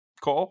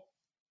Cole?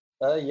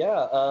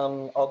 Yeah,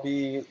 I'll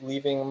be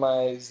leaving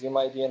my Zoom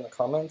ID in the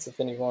comments if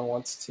anyone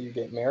wants to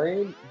get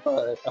married.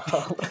 But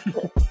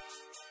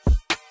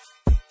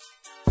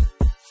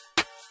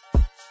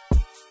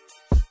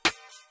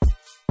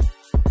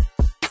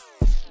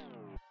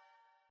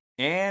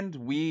And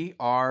we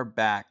are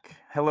back.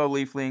 Hello,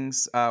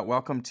 Leaflings.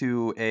 Welcome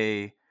to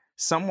a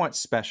somewhat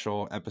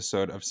special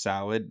episode of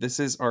Salad. This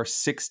is our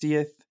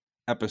 60th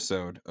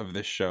episode of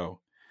this show.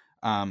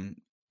 Um,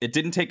 it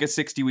didn't take us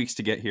 60 weeks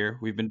to get here.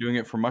 We've been doing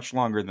it for much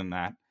longer than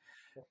that.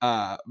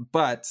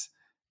 But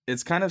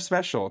it's kind of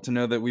special to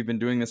know that we've been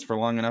doing this for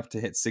long enough to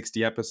hit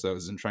 60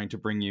 episodes and trying to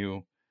bring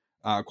you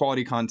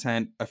quality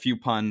content, a few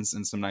puns,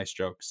 and some nice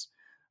jokes.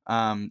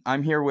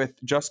 I'm here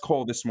with just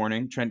Cole this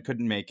morning. Trent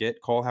couldn't make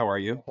it. Cole, how are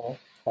you?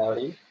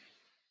 howdy,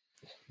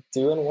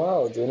 doing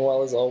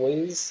well as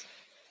always.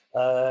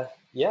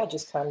 Yeah,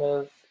 just kind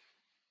of.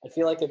 I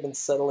feel like I've been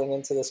settling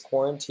into this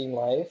quarantine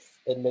life.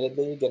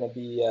 Admittedly, going to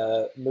be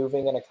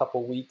moving in a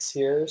couple weeks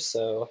here,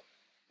 so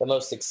the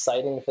most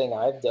exciting thing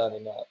I've done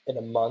in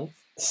a month.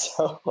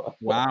 So,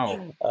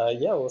 Wow.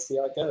 yeah, we'll see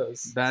how it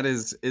goes. That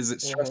is it hmm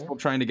stressful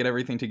trying to get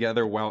everything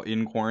together while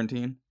in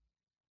quarantine?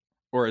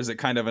 Or is it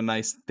kind of a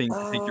nice thing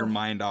to take your Uh,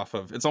 mind off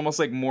of? It's almost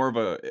like more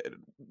of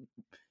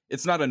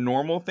it's not a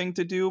normal thing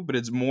to do, but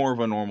it's more of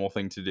a normal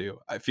thing to do.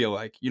 I feel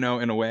like, in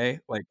a way,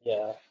 like,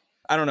 yeah.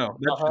 I don't know. Uh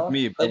That's just huh.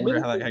 me, but I wonder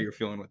how Admittedly, you're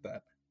feeling with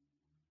that.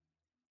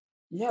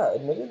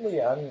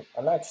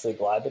 I'm actually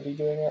glad to be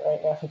doing it right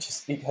now,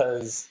 just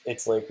because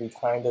it's like we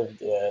kind of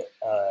get.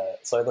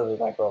 So I live with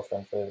my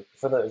girlfriend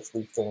for the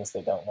leaf things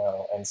they don't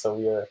know, and so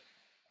we are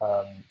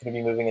going to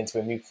be moving into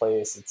a new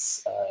place.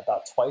 It's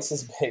about twice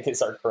as big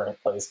as our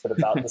current place, but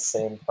about the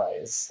same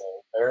price. So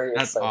very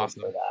That's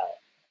excited for awesome.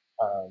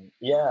 that.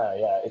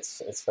 Yeah,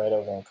 it's right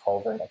over in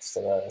Culver next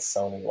to the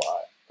Sony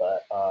lot,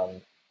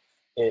 but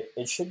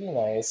it should be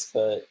nice,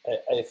 but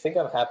I think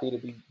I'm happy to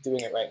be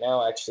doing it right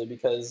now, actually,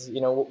 because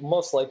we'll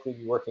most likely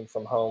be working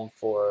from home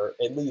for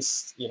at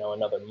least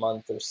another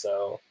month or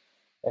so,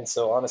 and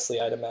so honestly,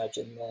 I'd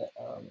imagine that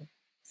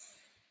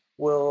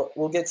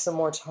we'll get some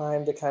more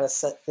time to kind of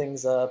set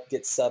things up,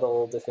 get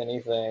settled, if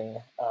anything,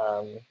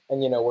 and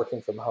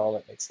working from home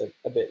it makes it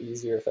a bit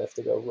easier if I have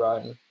to go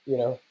run,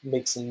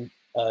 make some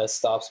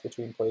stops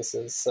between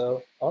places.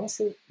 So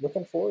honestly,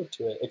 looking forward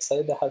to it.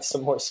 Excited to have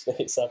some more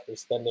space after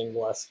spending the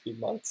last few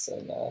months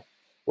in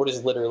what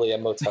is literally a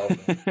motel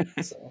room.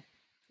 So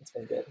it's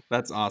been good.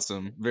 That's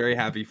awesome. Very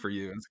happy for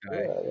you and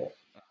Sky.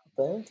 Yeah.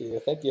 Thank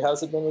you.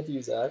 How's it been with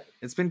you, Zach?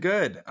 It's been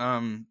good.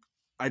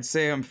 I'd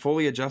say I'm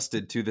fully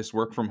adjusted to this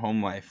work from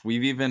home life.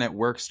 We've even at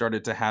work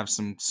started to have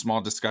some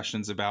small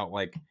discussions about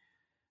like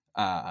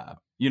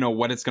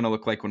what it's going to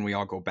look like when we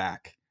all go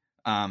back.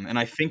 And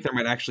I think there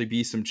might actually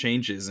be some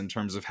changes in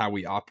terms of how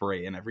we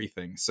operate and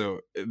everything. So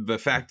the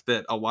fact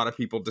that a lot of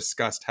people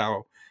discussed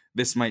how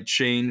this might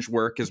change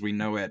work as we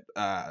know it,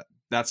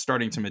 that's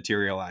starting to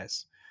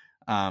materialize.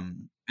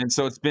 And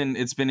so it's been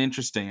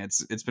interesting.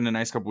 It's been a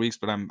nice couple weeks,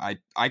 but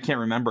I can't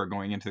remember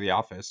going into the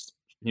office.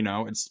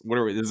 It's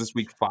is this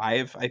week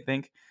 5? I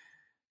think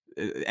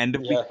end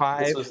of week Yeah, this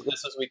 5. was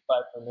this was week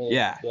 5 for me.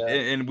 Yeah, Yeah.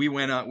 and we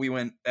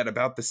went at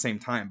about the same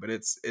time, but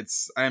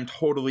it's I am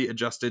totally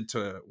adjusted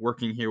to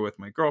working here with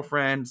my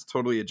girlfriend,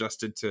 totally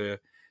adjusted to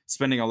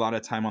spending a lot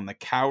of time on the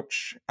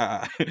couch.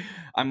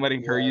 I'm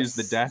letting her use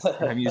the Yes. desk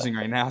that I'm using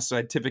right now, so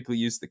I typically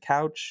use the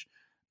couch.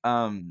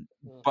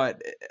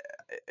 But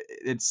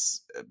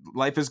it's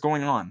life is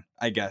going on,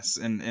 I guess,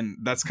 and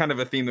that's kind of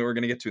a theme that we're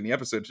going to get to in the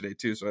episode today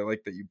too. So I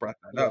like that you brought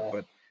that up, Yeah.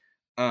 but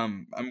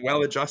I'm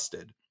well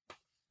adjusted.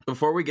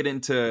 Before we get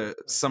into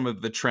some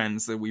of the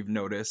trends that we've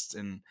noticed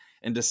and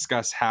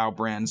discuss how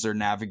brands are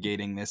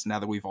navigating this now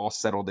that we've all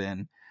settled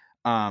in,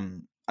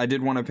 I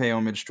did want to pay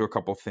homage to a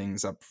couple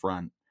things up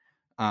front.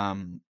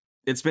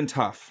 It's been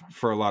tough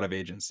for a lot of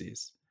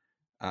agencies.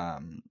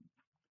 Um,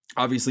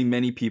 Obviously,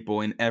 many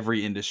people in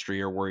every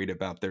industry are worried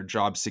about their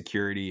job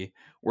security,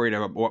 worried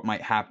about what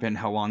might happen,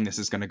 how long this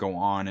is going to go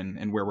on,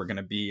 and where we're going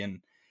to be.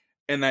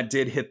 And that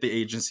did hit the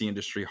agency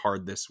industry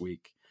hard this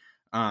week.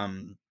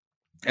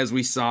 As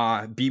we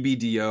saw,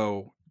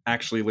 BBDO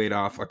actually laid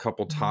off a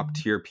couple top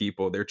tier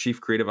people. Their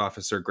chief creative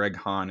officer, Greg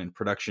Hahn, and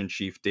production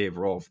chief, Dave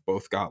Rolfe,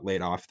 both got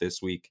laid off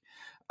this week.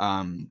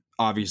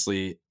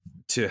 Obviously,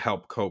 to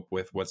help cope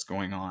with what's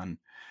going on,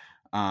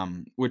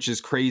 which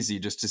is crazy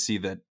just to see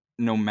that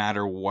no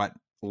matter what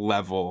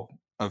level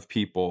of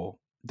people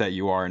that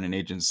you are in an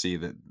agency,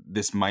 that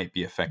this might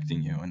be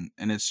affecting you.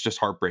 And it's just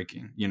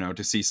heartbreaking,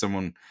 to see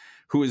someone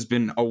who has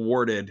been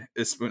awarded.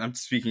 I'm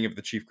speaking of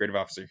the chief creative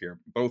officer here.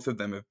 Both of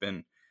them have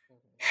been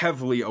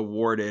heavily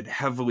awarded,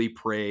 heavily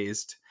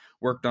praised,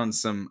 worked on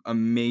some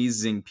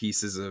amazing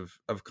pieces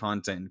of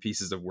content and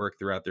pieces of work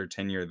throughout their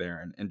tenure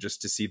there. And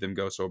just to see them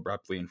go so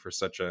abruptly and for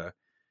such a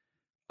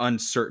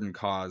uncertain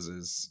cause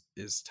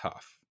is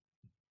tough,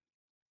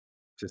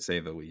 to say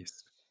the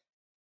least.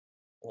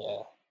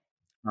 Yeah.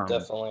 Um,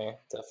 Definitely.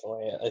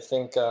 I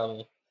think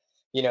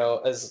you know,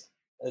 as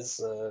as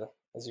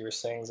you were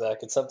saying, Zach,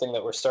 it's something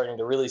that we're starting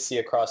to really see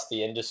across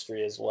the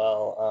industry as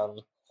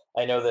well.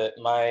 I know that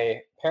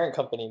my parent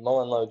company,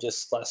 Mullenlow,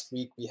 just last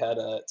week we had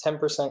a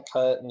 10%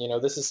 cut,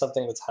 and this is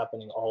something that's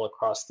happening all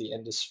across the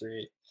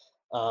industry.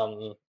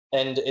 Um,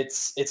 and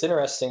it's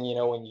interesting,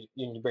 when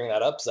you bring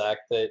that up, Zach,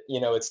 that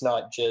it's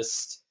not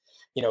just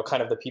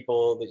kind of the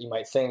people that you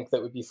might think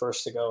that would be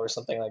first to go or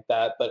something like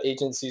that, but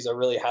agencies are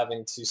really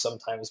having to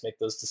sometimes make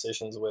those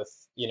decisions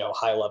with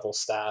high level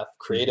staff,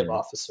 creative Hmm.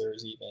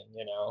 officers, even.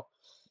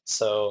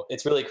 So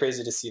it's really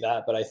crazy to see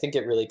that, but I think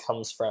it really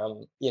comes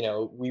from,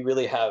 we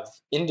really have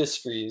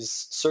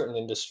industries, certain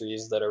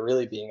industries that are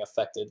really being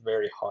affected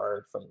very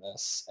hard from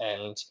this.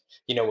 And,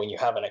 when you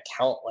have an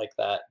account like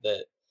that,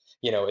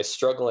 is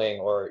struggling,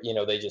 or,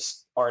 they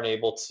just aren't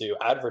able to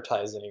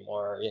advertise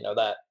anymore,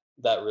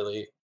 that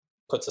really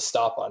puts a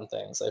stop on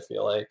things. I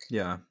feel like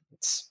Yeah.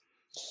 it's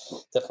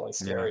definitely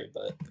Yeah. scary,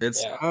 but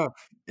It's yeah.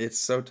 tough. It's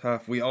so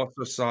tough. We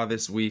also saw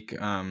this week,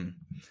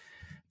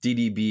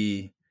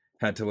 DDB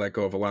had to let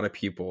go of a lot of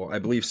people, I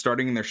believe,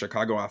 starting in their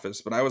Chicago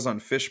office. But I was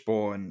on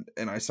Fishbowl, and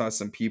I saw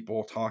some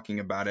people talking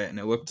about it, and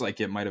it looked like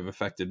it might have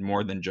affected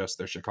more than just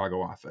their Chicago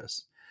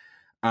office.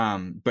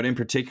 But in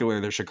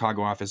particular, their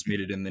Chicago office made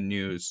it in the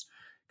news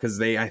because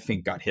they, I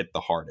think, got hit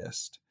the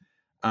hardest.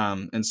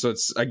 And so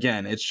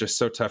it's just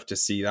so tough to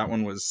see. That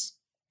one was,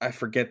 I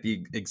forget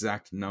the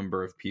exact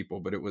number of people,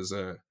 but it was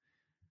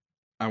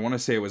I want to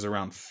say it was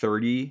around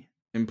 30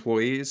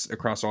 employees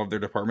across all of their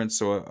departments.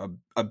 So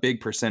a big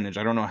percentage.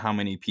 I don't know how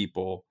many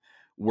people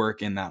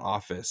work in that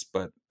office,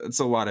 but it's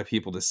a lot of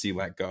people to see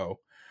let go.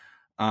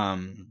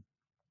 Um,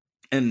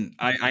 and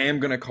I am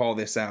going to call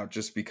this out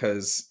just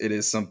because it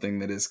is something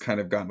that has kind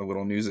of gotten a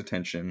little news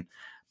attention.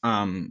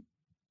 Um,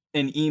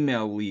 an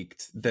email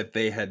leaked that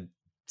they had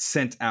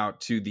sent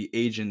out to the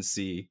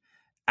agency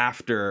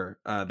after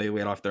they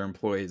laid off their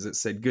employees. It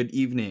said, "Good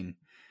evening.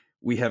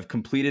 We have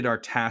completed our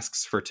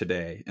tasks for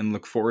today and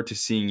look forward to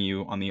seeing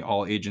you on the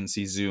all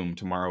agency Zoom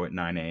tomorrow at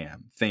 9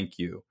 a.m. Thank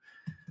you."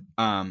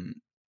 Um,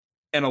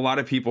 and a lot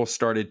of people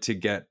started to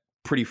get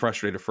pretty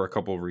frustrated for a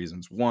couple of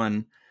reasons.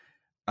 One,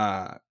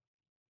 uh,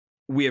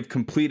 we have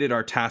completed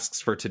our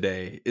tasks for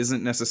today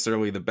isn't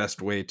necessarily the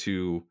best way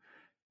to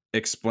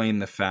explain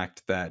the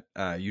fact that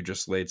you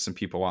just laid some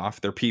people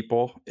off. They're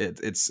people.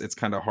 It's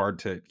kind of hard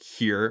to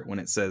hear when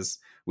it says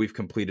we've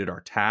completed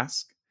our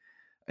task.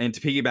 And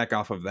to piggyback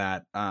off of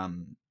that,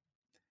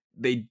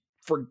 they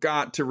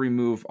forgot to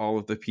remove all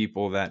of the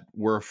people that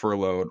were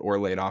furloughed or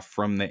laid off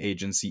from the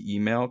agency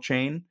email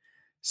chain.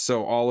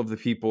 So all of the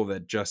people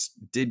that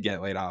just did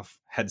get laid off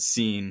had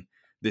seen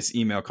this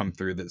email come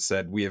through that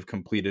said, "We have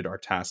completed our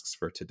tasks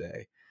for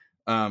today,"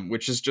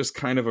 which is just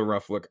kind of a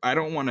rough look. I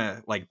don't want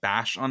to like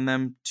bash on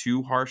them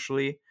too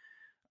harshly.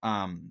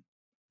 Um,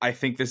 I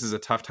think this is a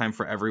tough time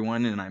for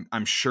everyone, and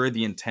I'm sure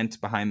the intent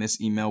behind this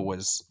email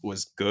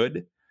was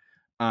good.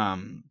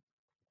 Um,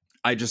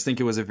 I just think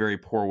it was a very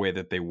poor way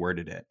that they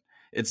worded it.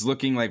 It's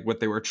looking like what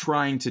they were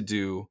trying to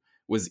do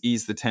was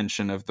ease the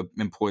tension of the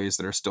employees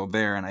that are still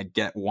there, and I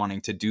get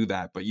wanting to do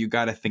that, but you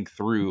got to think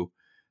through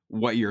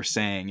what you're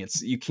saying.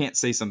 You can't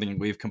say something,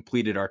 "We've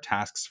completed our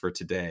tasks for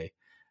today,"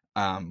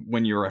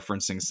 when you're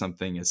referencing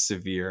something as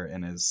severe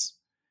and as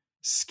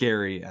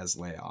scary as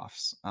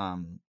layoffs.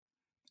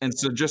 And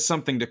so just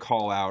something to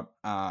call out.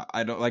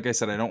 I don't, like I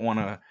said, I don't want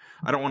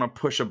to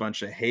push a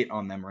bunch of hate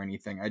on them or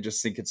anything. I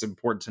just think it's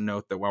important to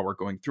note that while we're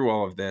going through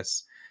all of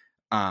this,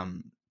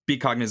 be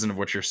cognizant of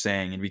what you're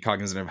saying and be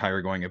cognizant of how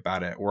you're going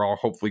about it. We're all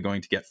hopefully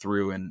going to get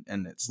through, and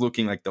it's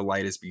looking like the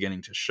light is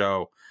beginning to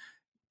show.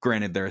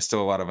 Granted, there is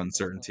still a lot of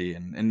uncertainty,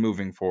 and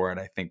moving forward,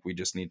 I think we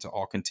just need to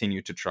all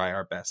continue to try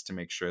our best to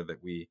make sure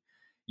that we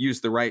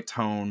use the right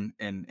tone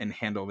and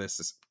handle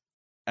this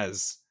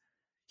as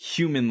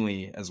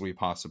humanly as we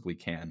possibly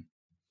can.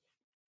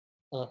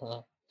 hmm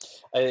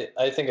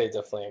I think I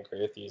definitely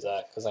agree with you,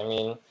 Zach, because I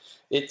mean,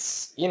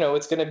 it's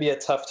going to be a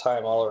tough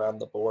time all around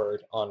the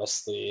board,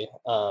 honestly,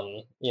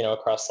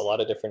 across a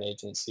lot of different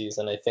agencies.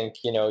 And I think,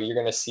 you're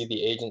going to see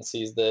the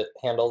agencies that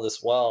handle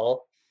this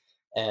well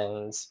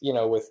and,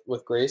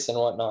 with grace and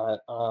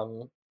whatnot,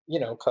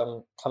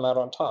 come out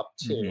on top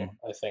too,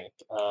 Hmm. I think.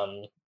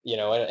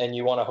 And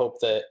you want to hope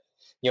that,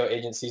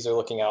 agencies are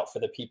looking out for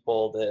the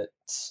people that,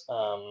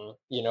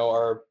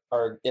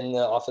 are in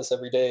the office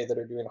every day, that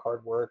are doing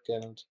hard work,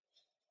 and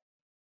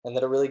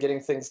that are really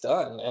getting things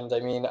done. And I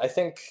mean, I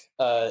think,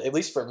 at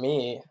least for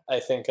me, I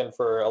think, and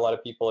for a lot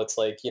of people, it's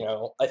like,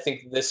 I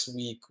think this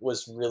week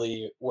was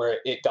really where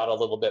it got a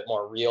little bit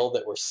more real,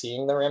 that we're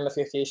seeing the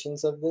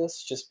ramifications of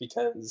this, just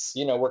because,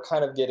 we're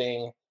kind of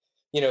getting,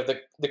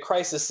 the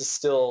crisis is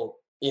still,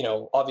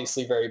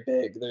 obviously very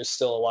big. There's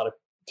still a lot of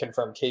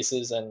confirmed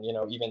cases and,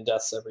 even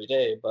deaths every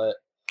day. But,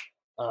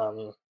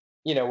 um,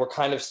 we're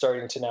kind of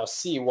starting to now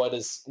see what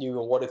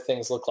do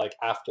things look like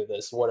after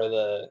this? What are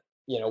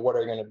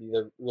going to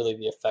be really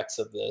the effects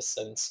of this?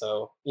 And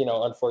so,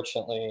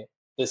 unfortunately,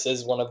 this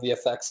is one of the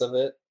effects of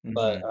it.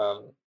 But,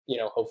 Hmm.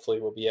 hopefully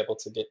we'll be able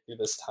to get through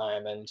this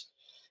time. And,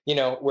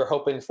 we're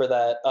hoping for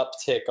that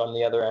uptick on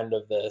the other end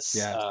of this,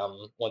 Yes.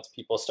 once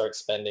people start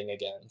spending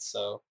again.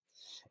 So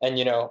And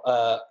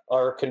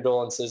our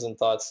condolences and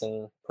thoughts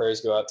and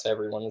prayers go out to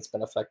everyone that's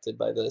been affected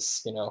by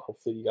this.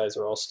 Hopefully you guys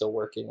are all still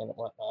working and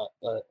whatnot,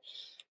 but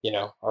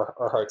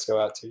our hearts go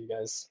out to you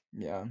guys.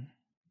 Yeah,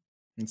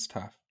 it's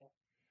tough.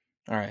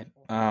 All right.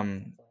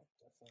 Definitely.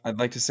 I'd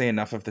like to say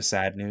enough of the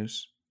sad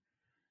news.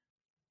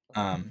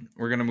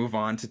 We're going to move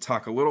on to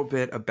talk a little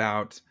bit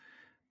about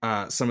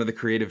some of the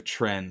creative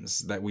trends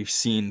that we've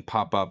seen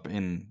pop up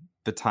in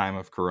the time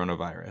of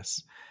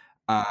coronavirus.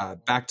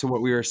 Back to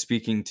what we were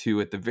speaking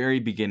to at the very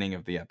beginning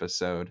of the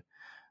episode.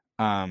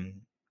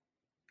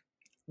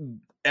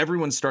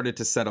 Everyone started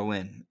to settle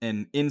in,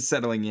 and in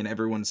settling in,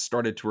 everyone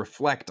started to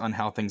reflect on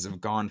how things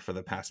have gone for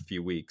the past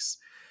few weeks.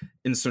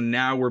 And so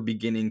now we're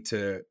beginning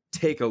to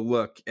take a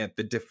look at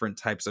the different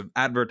types of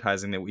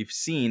advertising that we've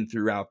seen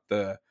throughout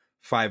the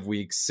 5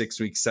 weeks, 6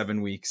 weeks,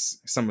 7 weeks.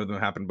 Some of them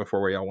happened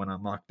before we all went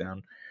on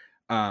lockdown,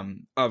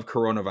 of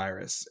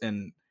coronavirus.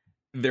 And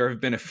there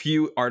have been a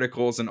few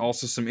articles and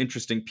also some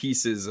interesting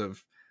pieces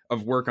of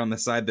work on the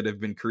side that have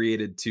been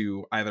created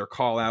to either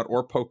call out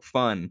or poke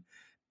fun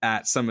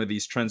at some of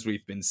these trends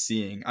we've been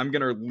seeing. I'm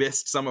going to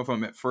list some of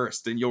them at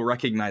first and you'll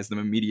recognize them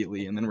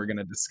immediately. And then we're going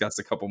to discuss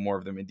a couple more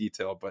of them in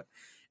detail. But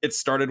it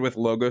started with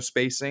logo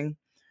spacing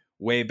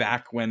way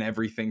back when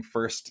everything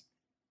first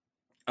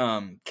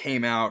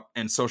came out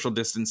and social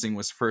distancing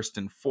was first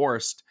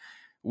enforced.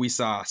 We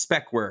saw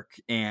spec work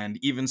and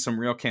even some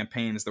real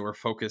campaigns that were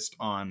focused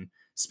on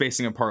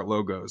spacing apart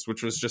logos,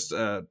 which was just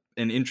an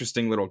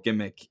interesting little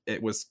gimmick.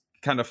 It was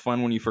kind of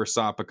fun when you first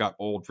saw it, but got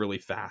old really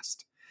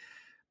fast.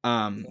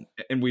 And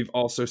we've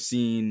also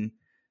seen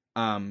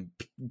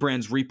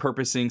brands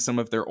repurposing some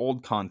of their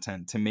old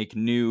content to make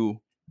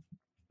new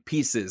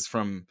pieces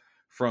from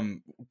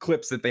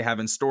clips that they have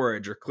in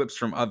storage or clips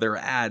from other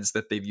ads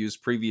that they've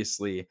used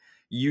previously,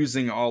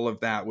 using all of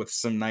that with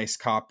some nice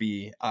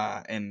copy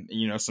and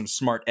some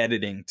smart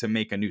editing to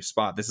make a new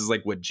spot. This is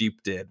like what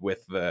Jeep did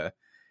with the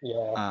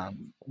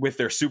with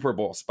their Super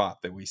Bowl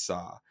spot that we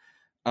saw.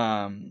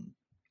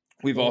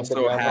 We've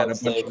also had a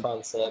bunch of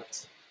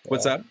concept.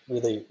 What's up?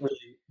 Really,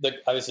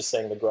 I was just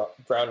saying the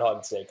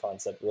Groundhog Day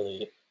concept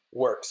really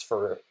works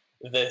for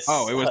this.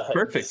 Oh, it was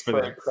perfect for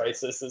the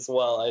crisis as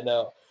well. I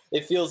know.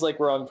 It feels like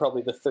we're on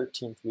probably the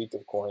 13th week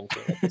of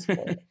quarantine at this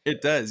point.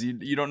 It does.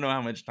 You don't know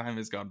how much time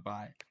has gone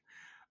by.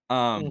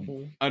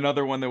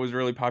 Another one that was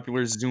really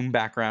popular is Zoom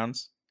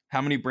backgrounds.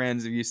 How many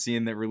brands have you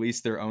seen that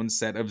release their own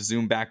set of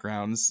Zoom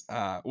backgrounds,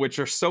 which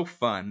are so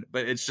fun,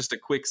 but it's just a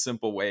quick,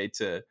 simple way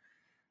to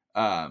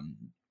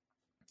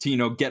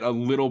get a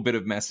little bit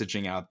of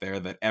messaging out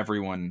there that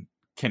everyone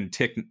can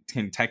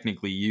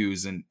technically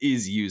use and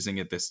is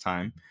using at this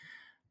time.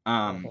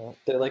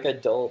 They're like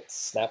adult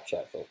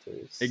Snapchat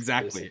filters.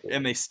 Exactly. Basically.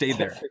 And they stay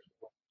there.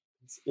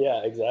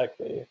 Yeah,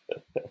 exactly.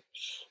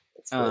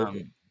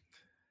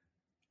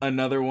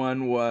 Another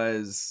one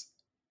was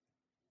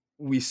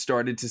we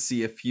started to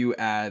see a few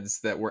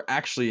ads that were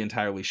actually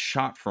entirely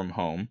shot from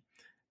home.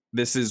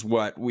 This is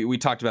what we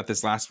talked about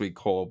this last week,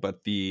 Cole,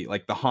 but the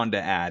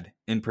Honda ad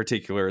in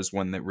particular is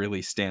one that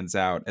really stands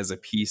out as a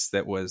piece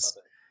that was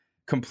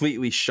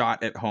completely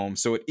shot at home.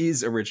 So it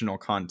is original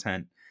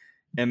content.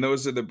 And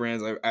those are the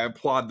brands I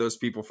applaud those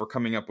people for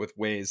coming up with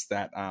ways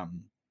that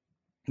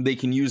they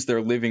can use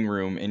their living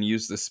room and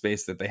use the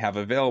space that they have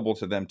available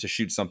to them to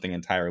shoot something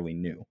entirely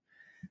new,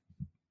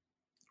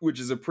 which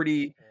is a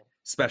pretty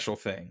special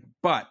thing.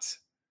 But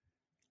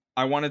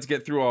I wanted to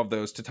get through all of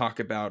those to talk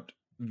about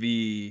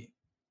the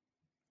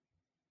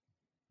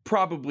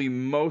probably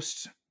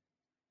most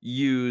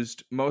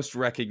used, most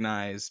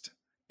recognized,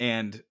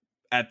 and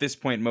at this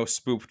point most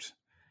spoofed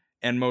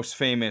and most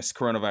famous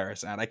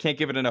coronavirus ad. I can't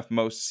give it enough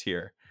mosts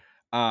here.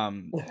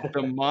 The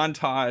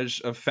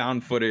montage of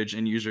found footage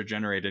and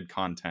user-generated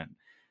content.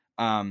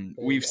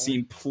 We've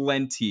seen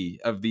plenty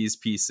of these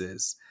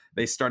pieces.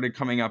 They started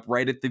coming up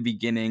right at the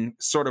beginning,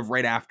 sort of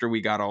right after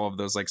we got all of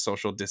those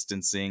social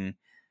distancing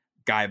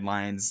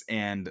guidelines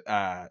and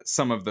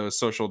some of those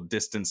social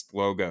distanced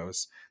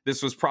logos.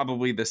 This was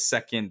probably the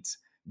second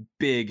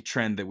big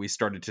trend that we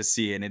started to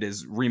see, and it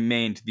has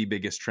remained the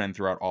biggest trend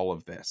throughout all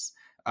of this.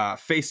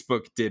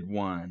 Facebook did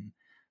one.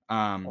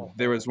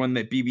 There was one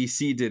that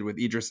BBC did with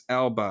Idris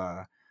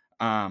Elba.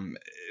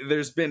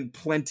 There's been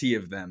plenty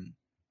of them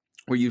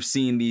where you've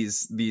seen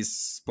these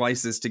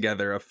splices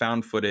together of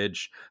found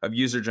footage of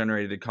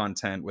user-generated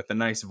content with a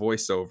nice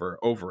voiceover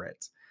over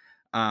it.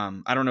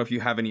 I don't know if you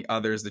have any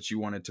others that you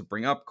wanted to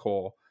bring up,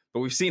 Cole,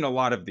 but we've seen a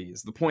lot of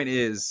these. The point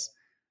is,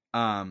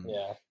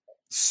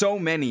 so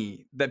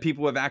many that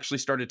people have actually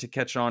started to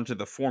catch on to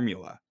the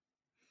formula.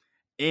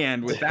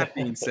 And with that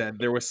being said,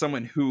 there was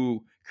someone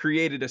who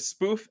created a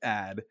spoof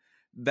ad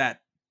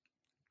that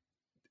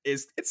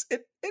it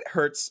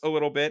hurts a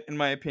little bit, in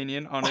my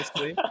opinion,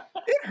 honestly.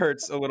 It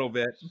hurts a little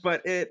bit,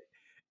 but it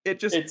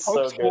just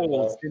pokes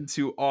holes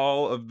into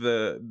all of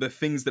the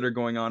things that are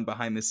going on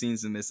behind the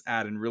scenes in this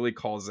ad and really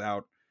calls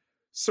out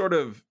sort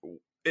of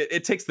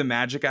it takes the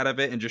magic out of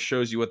it and just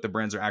shows you what the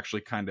brands are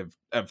actually kind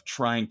of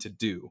trying to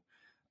do.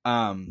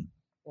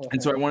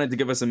 And so I wanted to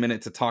give us a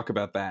minute to talk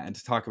about that and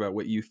to talk about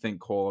what you think,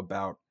 Cole,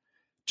 about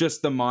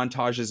just the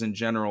montages in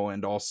general,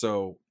 and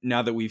also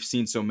now that we've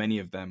seen so many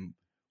of them,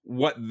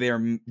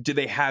 do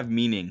they have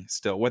meaning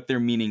still? What their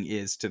meaning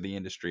is to the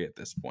industry at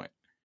this point?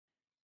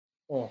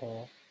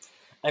 Hmm.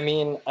 I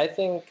mean, I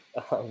think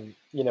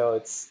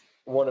it's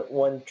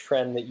one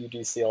trend that you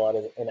do see a lot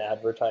of in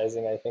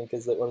advertising. I think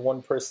is that when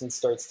one person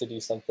starts to do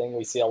something,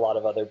 we see a lot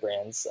of other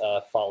brands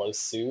follow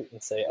suit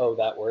and say, "Oh,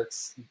 that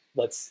works.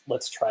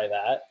 Let's try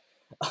that."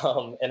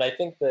 And I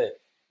think that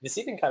this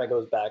even kind of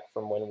goes back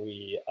from when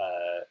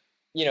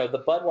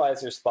the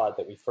Budweiser spot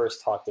that we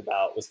first talked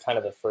about was kind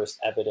of the first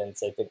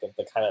evidence, I think, of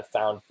the kind of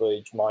found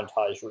footage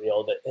montage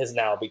reel that has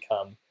now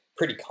become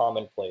pretty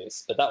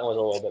commonplace. But that one was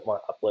a little bit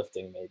more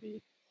uplifting,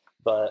 maybe.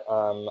 But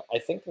I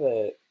think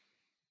that,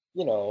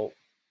 you know,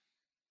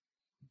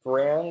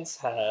 brands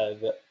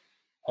have,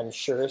 I'm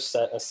sure,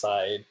 set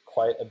aside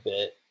quite a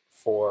bit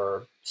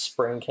for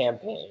spring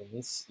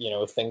campaigns,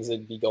 things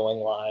that'd be going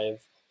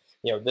live,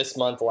 this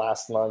month,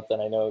 last month.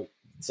 And I know,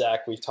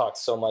 Zach, we've talked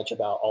so much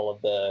about all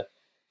of the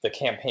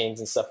campaigns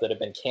and stuff that have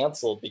been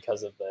canceled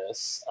because of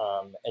this.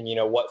 And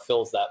what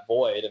fills that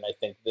void. And I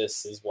think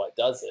this is what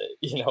does it,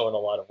 in a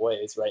lot of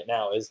ways right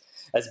now, is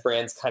as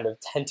brands kind of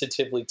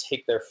tentatively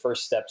take their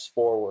first steps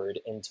forward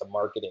into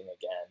marketing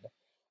again.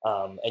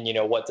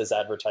 And what does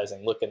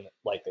advertising look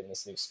like in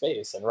this new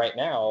space? And right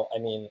now, I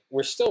mean,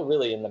 we're still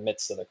really in the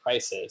midst of the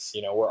crisis.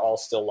 We're all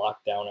still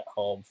locked down at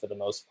home for the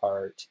most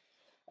part,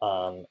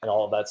 and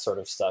all of that sort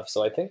of stuff.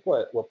 So I think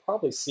what we'll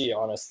probably see,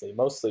 honestly,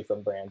 mostly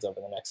from brands over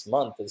the next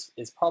month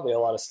is probably a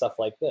lot of stuff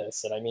like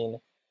this. And I mean,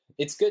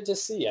 it's good to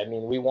see. I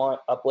mean, we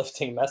want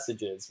uplifting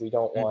messages. We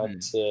don't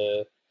want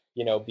to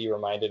be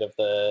reminded of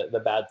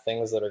the bad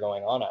things that are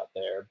going on out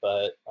there.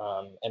 But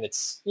and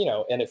it's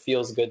and it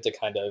feels good to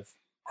kind of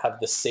have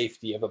the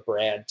safety of a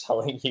brand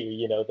telling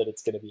you, that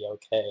it's going to be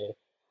okay.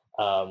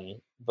 I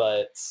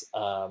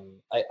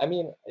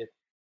mean,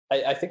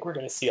 I think we're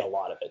going to see a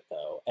lot of it,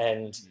 though.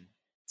 And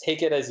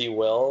take it as you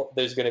will.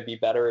 There's going to be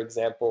better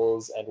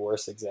examples and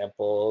worse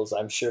examples.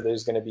 I'm sure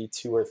there's going to be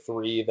 2 or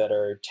 3 that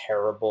are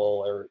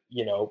terrible or,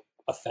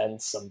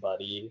 offend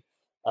somebody.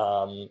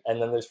 And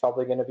then there's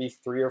probably going to be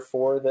 3 or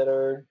 4 that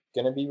are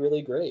going to be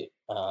really great.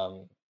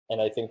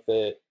 And I think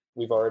that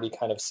we've already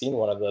kind of seen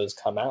one of those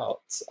come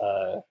out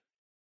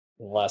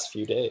in the last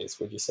few days.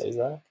 Would you say,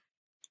 Zach?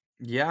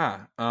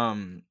 Yeah.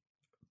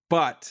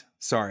 But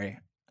sorry,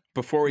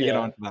 before we get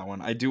on Yeah, to that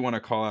one, I do want to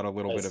call out a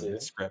little I bit of see.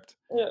 the script.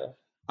 Yeah.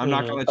 I'm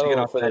not gonna let you get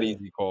off that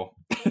easy, Cole.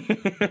 For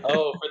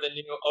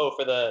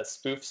the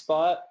spoof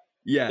spot.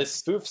 The Yes.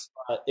 spoof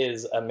spot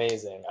is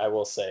amazing, I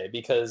will say,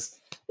 because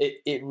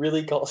it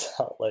really calls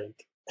out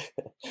like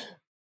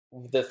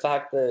the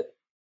fact that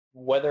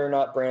whether or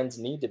not brands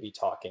need to be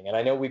talking. And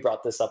I know we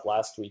brought this up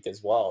last week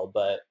as well,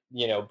 but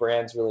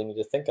brands really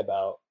need to think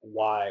about,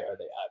 why are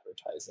they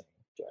advertising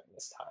during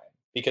this time?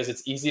 Because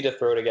it's easy to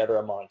throw together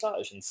a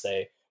montage and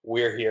say,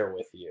 we're here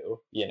with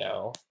you,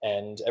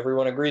 and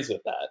everyone agrees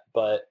with that.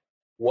 But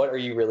what are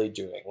you really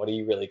doing? What are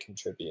you really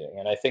contributing?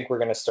 And I think we're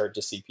going to start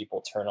to see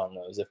people turn on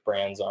those if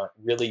brands aren't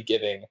really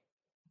giving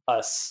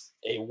us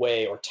a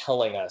way or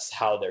telling us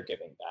how they're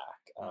giving back.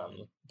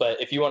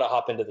 But if you want to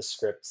hop into the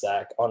script,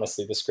 Zach,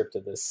 honestly, the script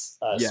of this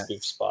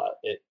spoof spot,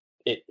 it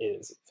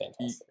is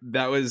fantastic.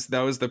 That was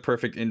the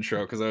perfect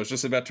intro, because I was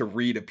just about to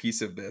read a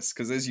piece of this,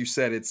 because as you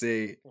said,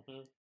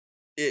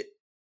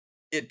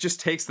 it just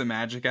takes the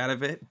magic out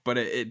of it, but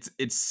it's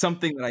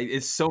something that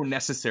is so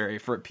necessary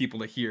for people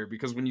to hear,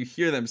 because when you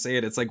hear them say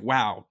it, it's like,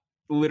 wow,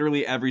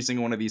 literally every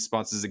single one of these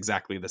spots is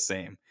exactly the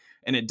same,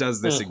 and it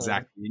does this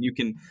exactly.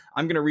 And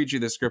I'm going to read you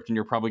the script, and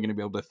you're probably going to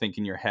be able to think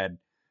in your head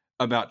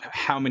about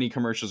how many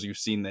commercials you've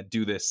seen that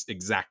do this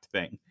exact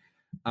thing.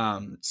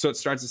 So it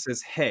starts, it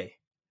says, "Hey,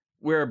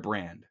 we're a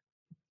brand.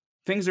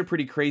 Things are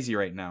pretty crazy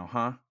right now,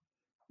 huh?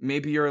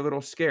 Maybe you're a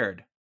little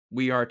scared.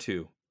 We are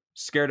too.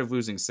 Scared of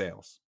losing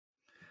sales.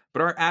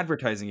 But our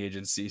advertising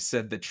agency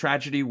said that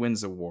tragedy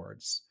wins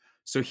awards.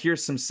 So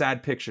here's some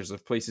sad pictures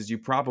of places you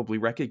probably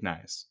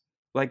recognize.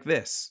 Like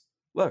this.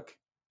 Look,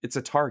 it's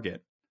a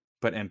Target,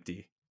 but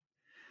empty.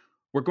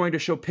 We're going to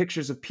show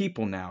pictures of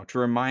people now to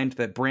remind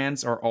that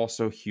brands are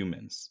also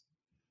humans."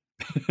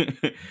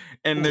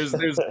 And there's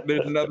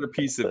another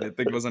piece of it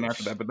that goes on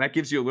after that, but that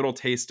gives you a little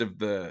taste of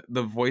the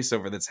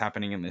voiceover that's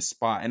happening in this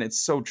spot. And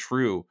it's so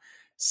true,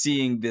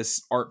 seeing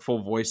this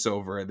artful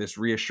voiceover, this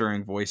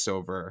reassuring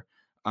voiceover,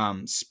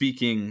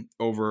 speaking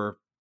over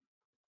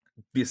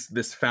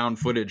this found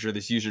footage or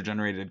this user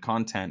generated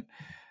content.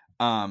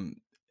 And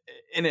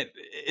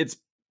it's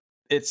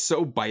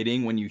so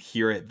biting when you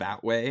hear it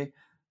that way.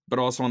 But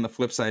also on the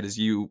flip side, as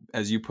you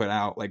put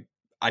out, like,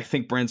 I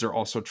think brands are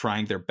also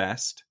trying their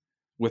best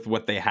with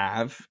what they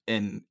have,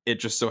 and it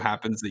just so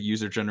happens that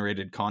user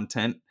generated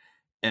content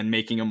and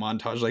making a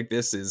montage like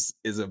this is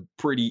a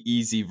pretty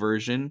easy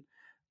version,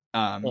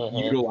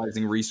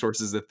 utilizing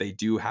resources that they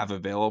do have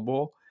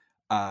available,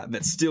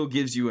 that still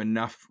gives you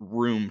enough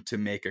room to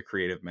make a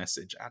creative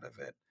message out of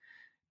it.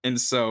 And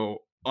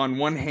so on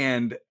one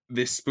hand,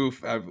 this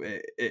spoof,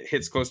 it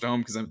hits close to home,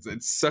 because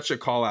it's such a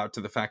call out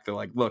to the fact that,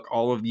 like, look,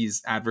 all of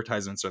these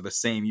advertisements are the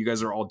same. You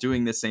guys are all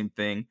doing the same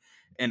thing.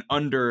 and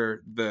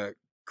under the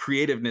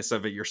creativeness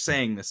of it, you're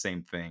saying the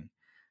same thing.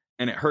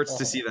 And it hurts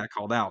to see that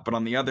called out. But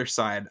on the other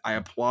side, I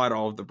applaud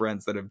all of the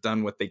brands that have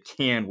done what they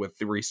can with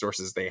the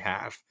resources they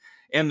have,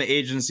 and the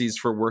agencies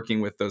for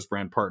working with those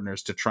brand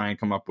partners to try and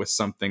come up with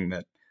something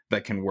that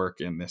can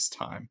work in this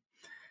time.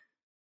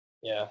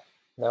 Yeah.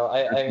 No,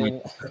 I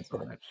mean,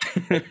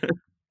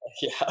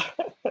 yeah.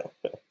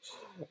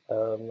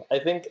 I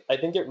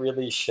think it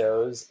really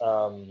shows.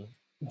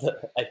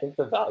 I think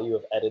the value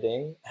of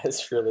editing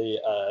has really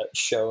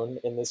shown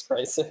in this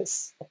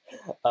crisis,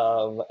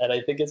 and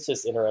I think it's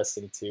just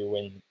interesting too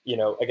when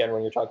again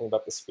when you're talking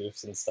about the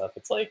spoofs and stuff.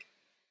 It's like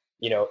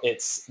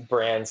it's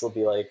brands will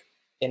be like,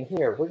 "In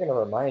here, we're going to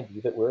remind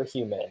you that we're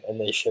human," and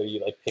they show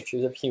you like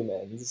pictures of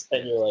humans,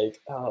 and you're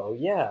like, "Oh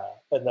yeah,"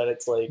 and then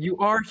it's like You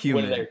are when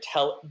human.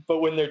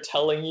 when they're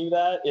telling you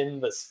that in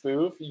the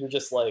spoof, you're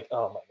just like,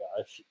 oh my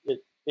gosh,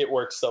 it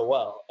works so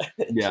well.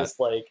 It's Yeah. just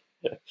like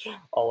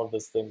all of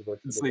those things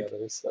working It's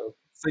together. So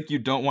like you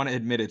don't want to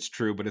admit it's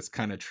true, but it's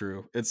kind of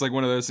true. It's like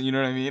one of those, you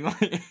know what I mean? Like,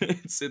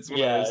 it's one of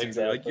yeah, those things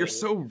where you're like, you're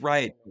exactly. so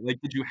right. Like,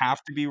 did you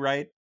have to be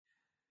right?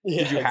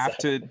 Yeah,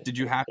 exactly. Did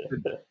you have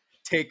to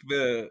take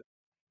the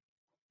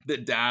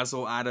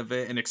dazzle out of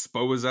it and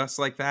expose us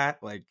like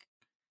that? Like,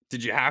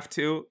 did you have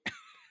to?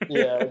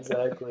 Yeah,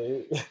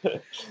 exactly.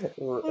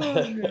 we're,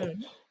 Oh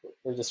man.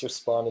 we're just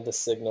responding to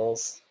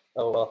signals.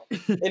 Oh well.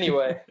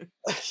 Anyway,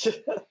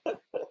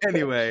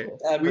 Anyway,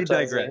 we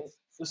advertising, digress.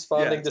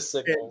 responding to Yes.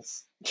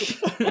 signals.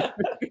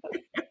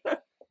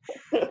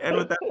 And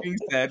with that being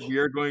said, we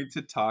are going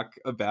to talk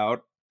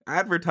about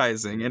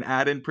advertising and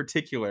ad in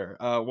particular.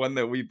 One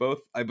that we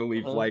both, I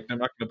believe, Mhm. liked. I'm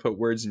not going to put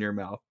words in your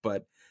mouth,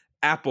 but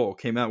Apple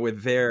came out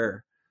with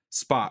their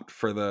spot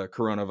for the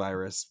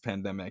coronavirus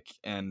pandemic,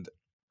 and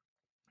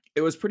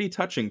it was pretty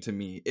touching to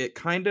me. It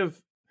kind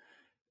of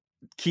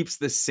keeps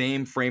the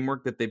same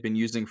framework that they've been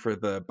using for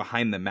the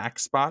behind the Mac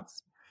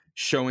spots,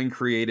 showing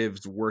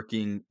creatives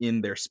working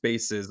in their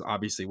spaces,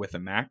 obviously with a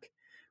Mac,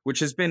 which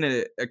has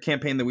been a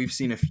campaign that we've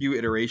seen a few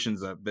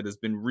iterations of that has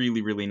been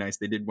really, really nice.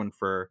 They did one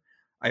for,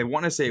 I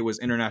want to say it was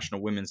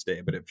International Women's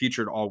Day, but it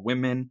featured all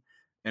women.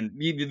 And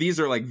these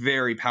are like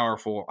very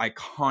powerful,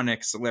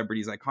 iconic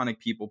celebrities, iconic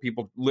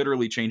people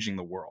literally changing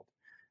the world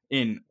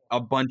in a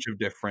bunch of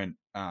different,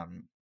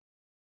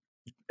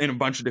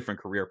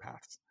 career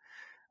paths.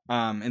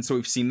 And so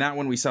we've seen that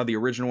one. We saw the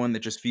original one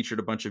that just featured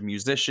a bunch of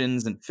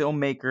musicians and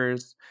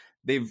filmmakers.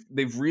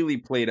 They've really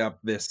played up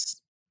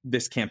this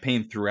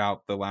campaign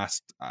throughout the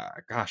last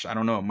gosh, I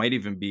don't know, it might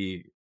even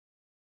be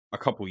a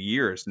couple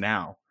years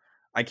now.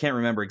 I can't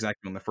remember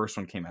exactly when the first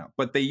one came out,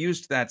 but they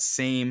used that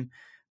same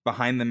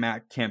behind the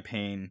Mac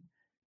campaign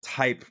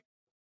type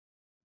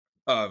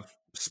of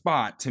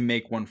spot to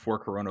make one for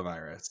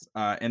coronavirus.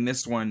 And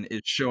this one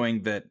is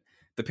showing that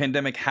the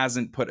pandemic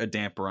hasn't put a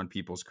damper on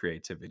people's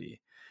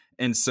creativity.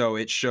 And so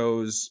it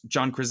shows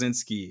John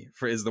Krasinski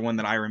is the one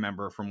that I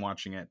remember from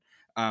watching it,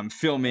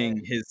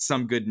 filming his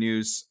Some Good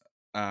News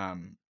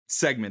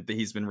segment that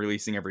he's been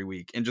releasing every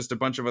week, and just a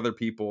bunch of other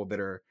people that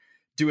are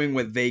doing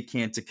what they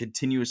can to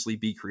continuously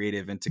be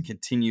creative and to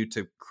continue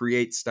to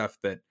create stuff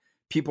that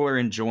people are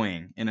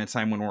enjoying in a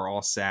time when we're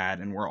all sad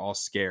and we're all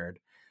scared.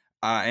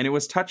 And it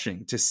was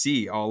touching to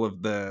see all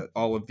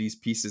of these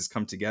pieces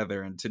come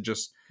together, and to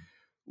just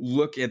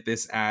look at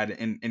this ad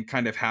and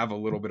kind of have a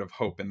little bit of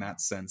hope in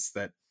that sense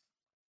that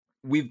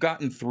we've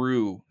gotten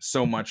through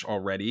so much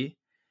already,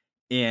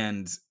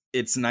 and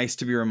it's nice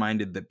to be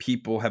reminded that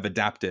people have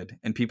adapted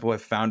and people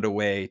have found a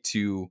way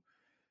to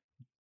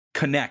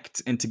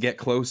connect and to get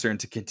closer and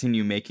to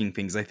continue making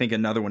things. I think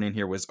another one in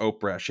here was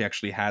Oprah. She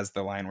actually has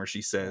the line where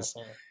she says,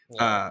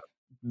 Yeah. uh,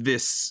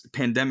 this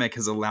pandemic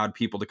has allowed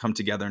people to come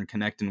together and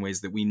connect in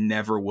ways that we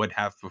never would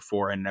have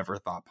before and never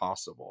thought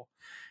possible.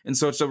 And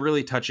so it's a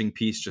really touching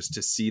piece just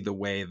to see the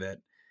way that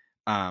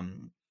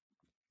um,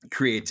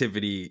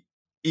 creativity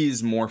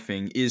is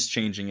morphing, is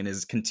changing, and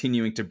is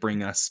continuing to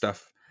bring us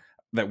stuff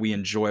that we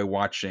enjoy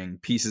watching,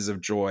 pieces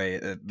of joy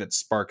that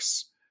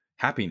sparks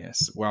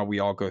happiness while we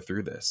all go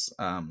through this.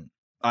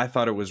 I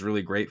thought it was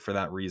really great for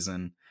that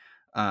reason.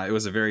 It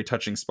was a very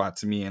touching spot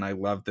to me, and I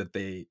love that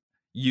they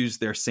use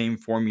their same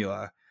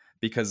formula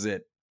because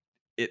it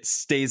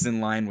stays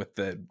in line with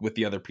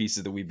the other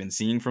pieces that we've been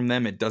seeing from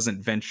them. It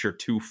doesn't venture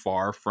too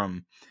far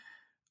from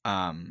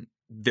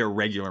their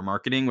regular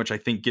marketing, which I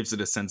think gives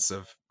it a sense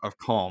of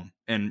calm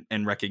and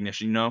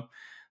recognition, Yeah.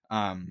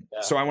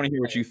 so I want to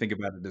hear what you think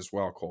about it as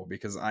well, Cole,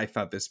 because I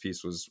thought this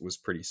piece was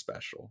pretty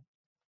special.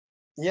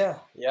 Yeah,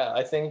 yeah.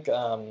 I think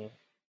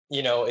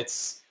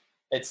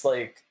it's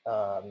like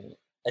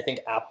I think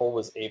Apple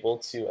was able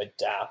to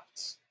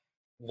adapt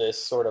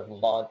this sort of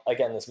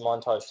this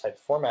montage type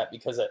format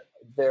because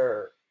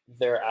their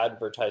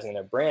advertising,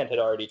 their brand had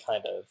already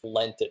kind of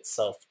lent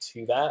itself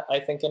to that. I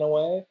think in a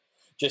way,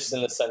 just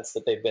in the sense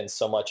that they've been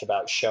so much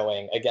about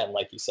showing, again,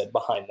 like you said,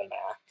 behind the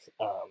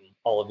Mac,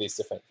 all of these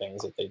different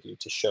things that they do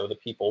to show the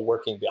people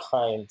working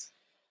behind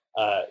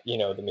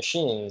the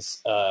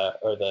machines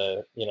or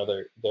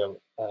their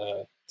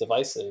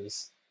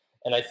devices.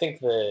 And I think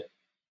that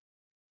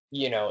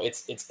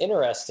it's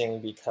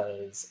interesting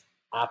because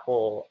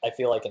Apple, I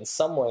feel like in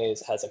some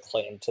ways has a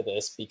claim to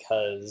this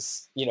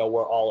because,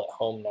 we're all at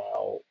home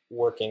now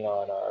working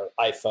on our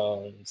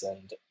iPhones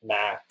and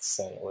Macs,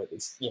 and or at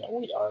least,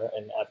 we are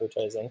in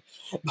advertising.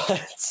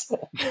 But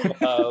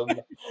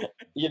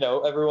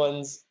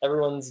everyone's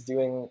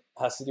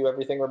has to do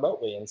everything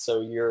remotely. And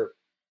so your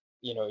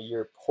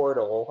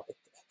portal,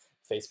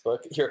 Facebook,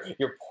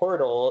 your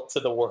portal to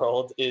the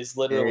world is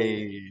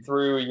literally Hey.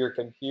 through your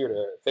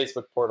computer.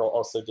 Facebook portal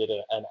also did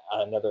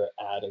another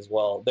ad as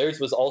well. Theirs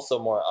was also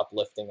more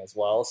uplifting as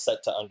well,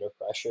 set to under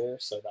pressure.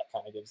 So that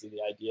kind of gives you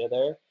the idea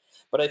there.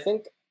 But I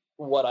think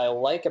what I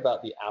like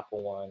about the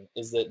Apple one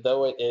is that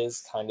though it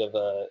is kind of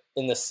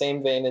in the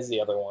same vein as the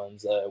other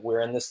ones,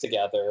 we're in this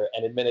together.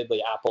 And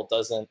admittedly, Apple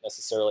doesn't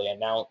necessarily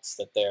announce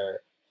that they're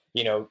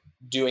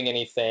doing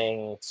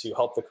anything to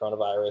help the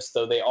coronavirus,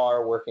 though they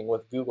are working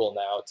with Google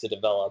now to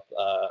develop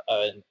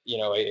a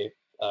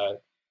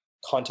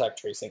contact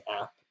tracing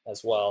app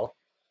as well.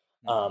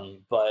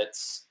 But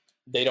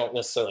they don't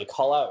necessarily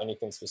call out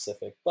anything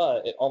specific,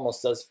 but it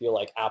almost does feel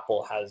like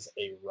Apple has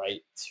a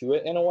right to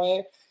it in a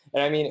way.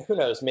 And I mean, who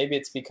knows? Maybe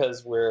it's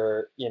because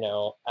we're,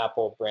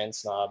 Apple brand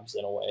snobs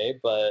in a way,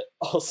 but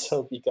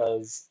also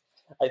because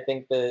I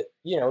think that,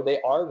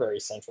 they are very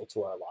central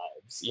to our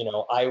lives.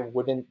 I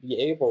wouldn't be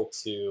able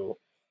to,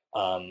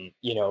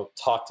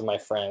 talk to my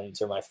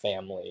friends or my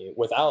family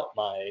without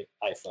my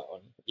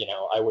iPhone.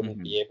 I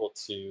wouldn't be able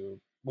to,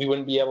 we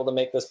wouldn't be able to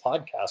make this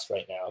podcast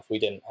right now if we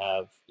didn't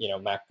have,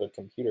 MacBook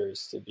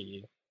computers to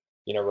be,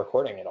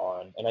 recording it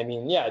on. And I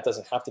mean, yeah, it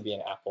doesn't have to be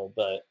an Apple,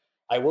 but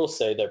I will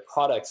say their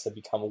products have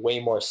become way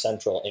more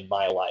central in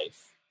my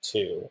life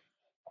too,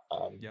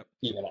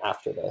 even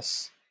after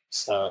this.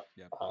 So,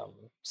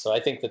 so I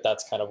think that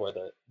that's kind of where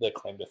the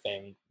claim to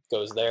fame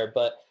goes there.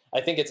 But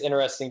I think it's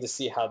interesting to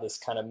see how this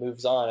kind of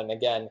moves on. And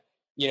again,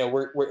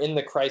 we're in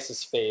the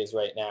crisis phase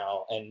right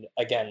now. And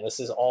again, this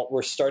is all,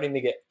 we're starting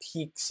to get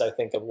peaks, I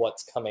think, of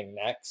what's coming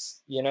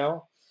next,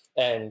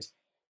 and,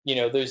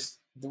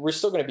 we're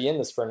still going to be in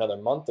this for another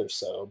month or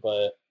so,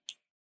 but,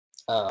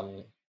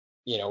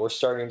 we're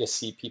starting to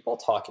see people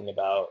talking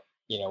about,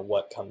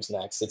 what comes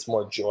next. It's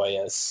more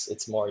joyous.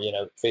 It's more,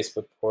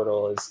 Facebook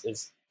portal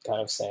is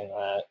kind of saying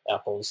that.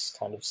 Apple's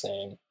kind of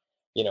saying,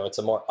 it's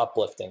a more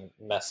uplifting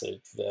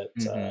message that,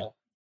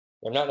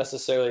 not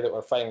necessarily that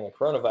we're fighting the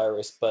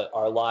coronavirus, but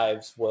our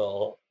lives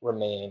will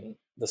remain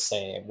the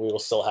same. We will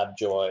still have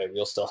joy.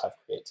 We'll still have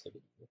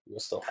creativity. We will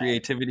still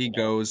Creativity have,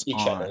 goes each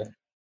on. other.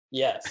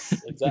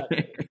 Yes,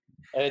 exactly.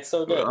 And it's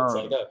so good. It's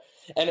like,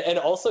 and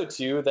also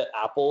too, that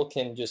Apple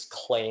can just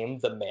claim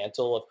the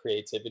mantle of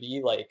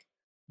creativity. Like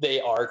they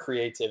are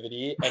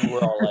creativity. And we're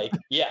all like,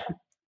 yeah,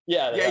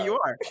 You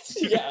are.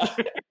 yeah.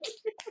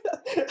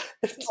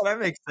 Oh, that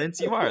makes sense.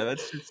 You are.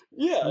 That's just,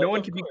 yeah. no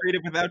one can be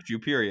creative without you,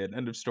 period.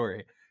 End of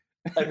story.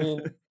 I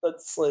mean,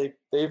 that's like,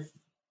 they've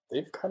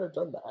kind of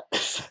done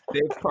that.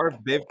 they've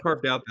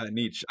carved out that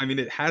niche. I mean,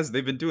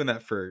 they've been doing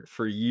that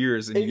for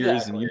years and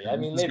years and years. I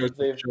mean, they've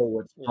show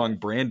what strong yeah.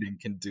 branding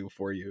can do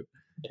for you.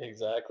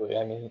 Exactly.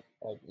 I mean,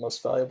 like,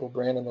 most valuable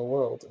brand in the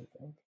world, I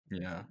think.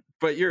 Yeah.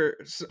 But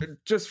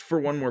just for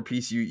one more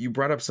piece, you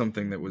brought up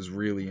something that was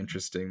really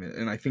interesting,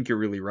 and I think you're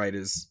really right,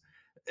 is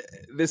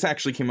this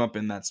actually came up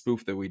in that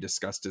spoof that we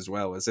discussed as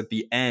well, is at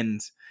the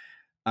end,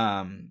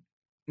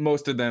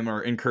 most of them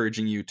are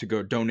encouraging you to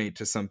go donate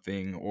to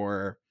something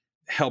or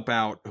help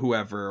out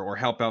whoever or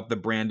help out the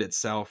brand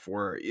itself,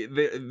 or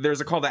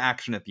there's a call to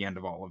action at the end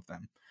of all of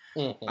them.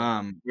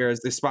 Whereas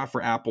the spot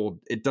for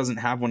Apple, it doesn't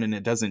have one and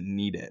it doesn't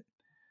need it.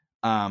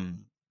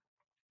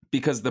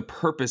 Because the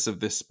purpose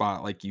of this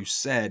spot, like you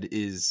said,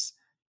 is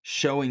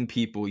showing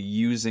people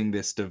using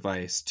this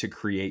device to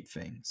create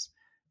things.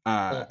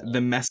 The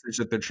message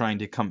that they're trying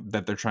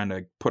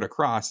to put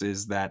across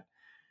is that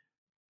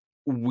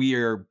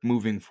we're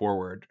moving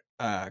forward.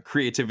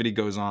 Creativity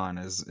goes on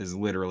is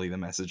literally the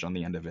message on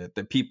the end of it.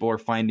 That people are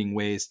finding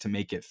ways to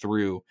make it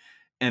through,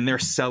 and they're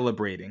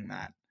celebrating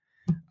that.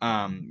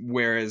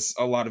 Whereas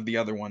a lot of the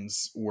other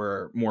ones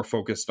were more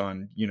focused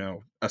on,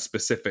 a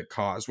specific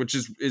cause, which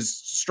is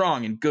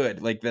strong and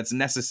good. Like, that's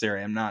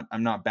necessary. I'm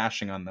not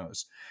bashing on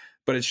those,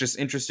 but it's just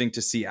interesting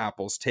to see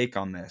Apple's take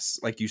on this.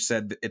 Like you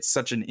said, it's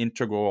such an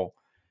integral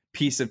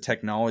piece of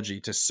technology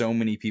to so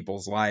many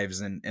people's lives.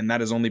 And that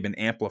has only been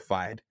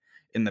amplified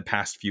in the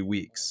past few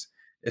weeks,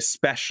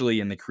 especially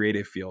in the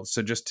creative field.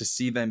 So just to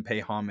see them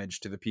pay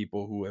homage to the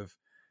people who have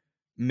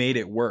made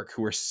it work,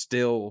 who are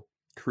still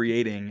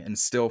creating and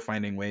still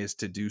finding ways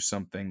to do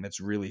something that's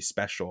really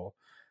special,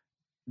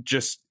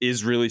 just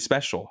is really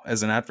special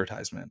as an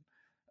advertisement.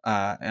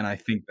 And I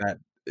think that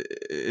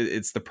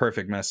it's the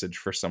perfect message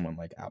for someone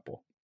like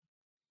Apple.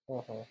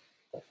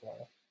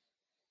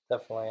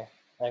 Definitely.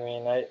 I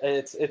mean,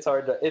 it's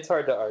hard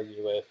to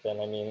argue with,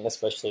 and I mean,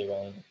 especially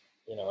when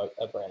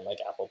a brand like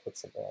Apple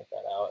puts something like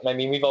that out. And I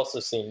mean, we've also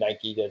seen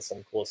Nike did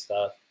some cool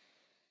stuff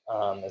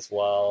as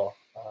well.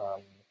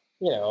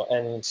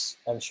 And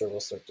I'm sure we'll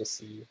start to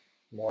see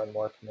more and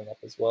more coming up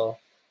as well.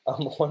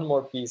 One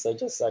more piece, I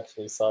just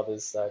actually saw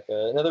this,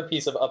 another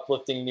piece of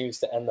uplifting news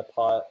to end the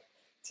pot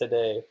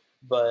today.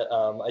 but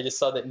I just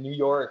saw that New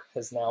York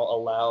has now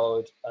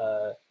allowed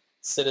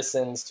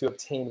citizens to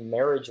obtain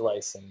marriage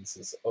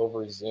licenses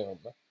over Zoom.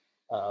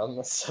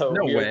 So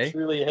No we are way.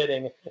 truly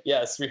hitting,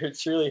 yes, we are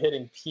truly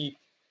hitting peak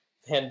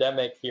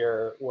pandemic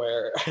here,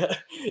 where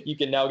you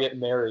can now get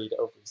married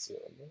over Zoom.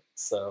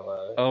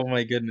 So Oh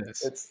my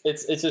goodness.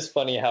 it's just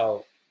funny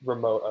how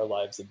remote our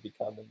lives have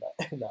become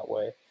in that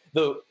way.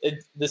 Though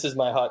this is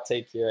my hot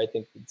take here. I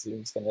think that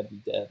Zoom's gonna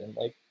be dead in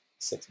like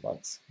 6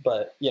 months,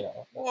 but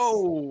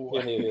Whoa. okay, All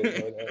right,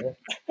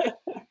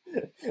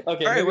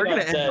 maybe we're gonna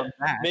not end on dead,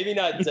 that. maybe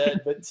not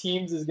dead, but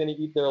Teams is gonna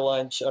eat their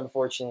lunch,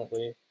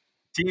 unfortunately,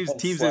 and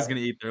Teams is Slack.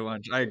 gonna eat their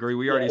lunch. I agree.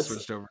 We already Yes,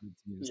 switched over to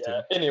Teams yeah. too.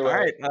 All Anyway,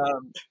 right.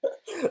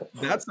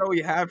 That's all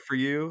we have for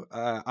you.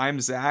 I'm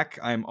Zach.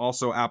 I'm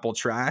also Apple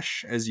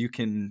Trash, as you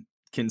can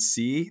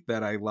see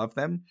that I love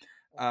them.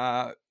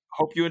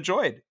 Hope you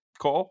enjoyed.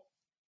 Cole?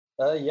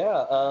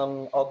 yeah,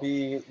 I'll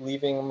be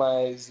leaving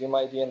my Zoom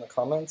ID in the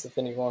comments if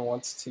anyone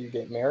wants to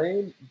get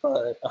married.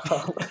 But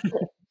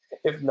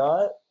if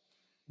not,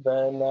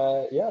 then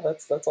yeah,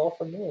 that's all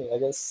from me. I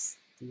guess.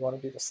 Do you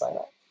want to do the sign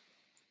up?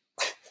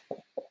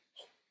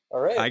 All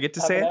right. I get to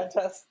Have say an it?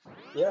 fantastic,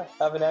 yeah.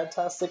 Have an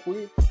fantastic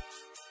week.